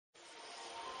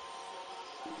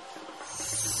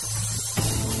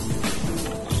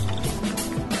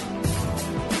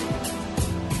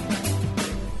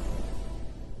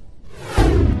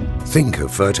Think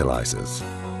of fertilizers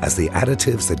as the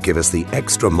additives that give us the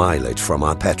extra mileage from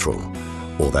our petrol,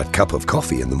 or that cup of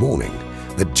coffee in the morning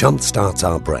that jump-starts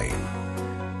our brain.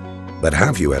 But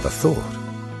have you ever thought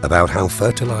about how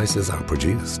fertilizers are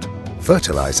produced?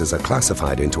 Fertilizers are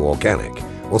classified into organic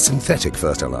or synthetic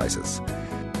fertilizers.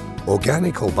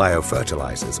 Organic or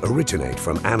biofertilizers originate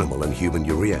from animal and human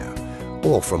urea,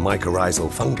 or from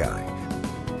mycorrhizal fungi.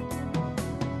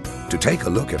 To take a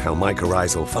look at how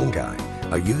mycorrhizal fungi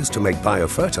are used to make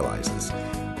biofertilizers,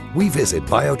 we visit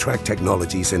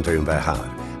Biotechnology Center in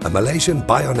Berhad, a Malaysian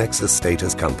Bionexus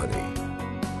status company.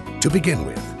 To begin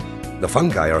with, the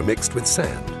fungi are mixed with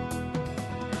sand.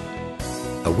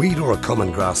 A weed or a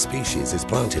common grass species is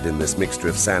planted in this mixture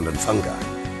of sand and fungi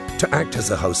to act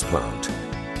as a host plant.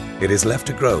 It is left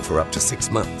to grow for up to 6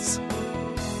 months.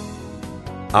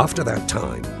 After that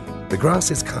time, the grass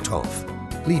is cut off,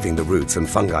 leaving the roots and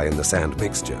fungi in the sand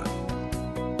mixture.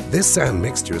 This sand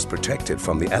mixture is protected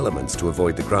from the elements to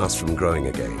avoid the grass from growing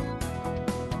again.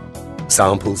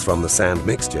 Samples from the sand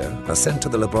mixture are sent to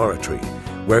the laboratory,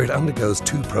 where it undergoes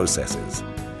 2 processes.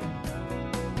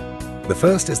 The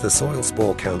first is the soil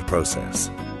spore count process.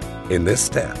 In this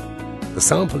step, the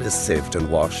sample is sieved and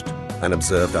washed and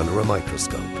observed under a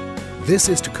microscope. This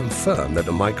is to confirm that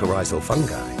the mycorrhizal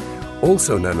fungi,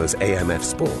 also known as AMF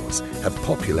spores, have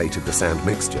populated the sand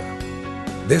mixture.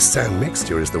 This sand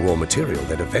mixture is the raw material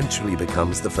that eventually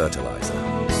becomes the fertilizer.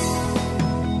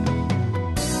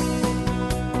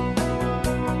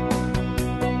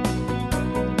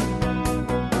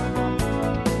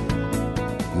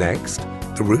 Next,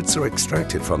 the roots are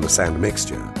extracted from the sand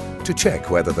mixture to check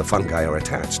whether the fungi are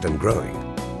attached and growing.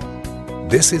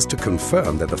 This is to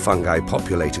confirm that the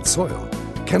fungi-populated soil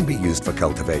can be used for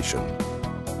cultivation.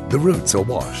 The roots are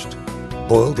washed,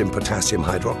 boiled in potassium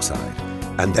hydroxide,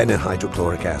 and then in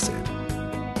hydrochloric acid.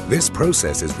 This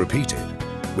process is repeated,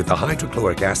 with the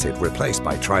hydrochloric acid replaced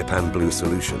by trypan blue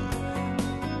solution.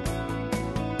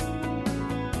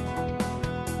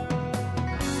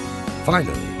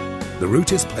 Finally, the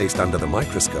root is placed under the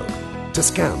microscope to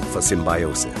scan for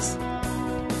symbiosis.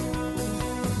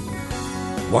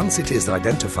 Once it is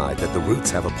identified that the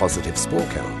roots have a positive spore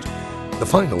count, the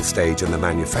final stage in the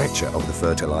manufacture of the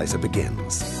fertilizer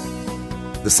begins.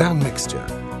 The sand mixture,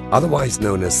 otherwise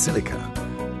known as silica,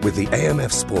 with the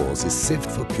AMF spores is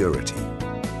sieved for purity.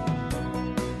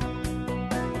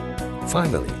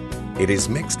 Finally, it is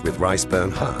mixed with rice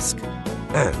bran husk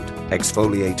and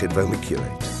exfoliated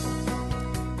vermiculate.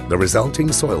 The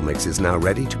resulting soil mix is now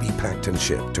ready to be packed and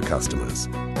shipped to customers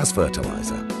as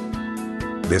fertilizer.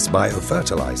 This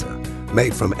biofertilizer,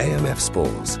 made from AMF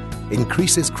spores,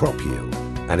 increases crop yield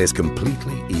and is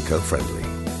completely eco-friendly.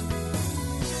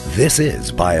 This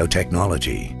is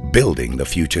biotechnology, building the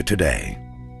future today.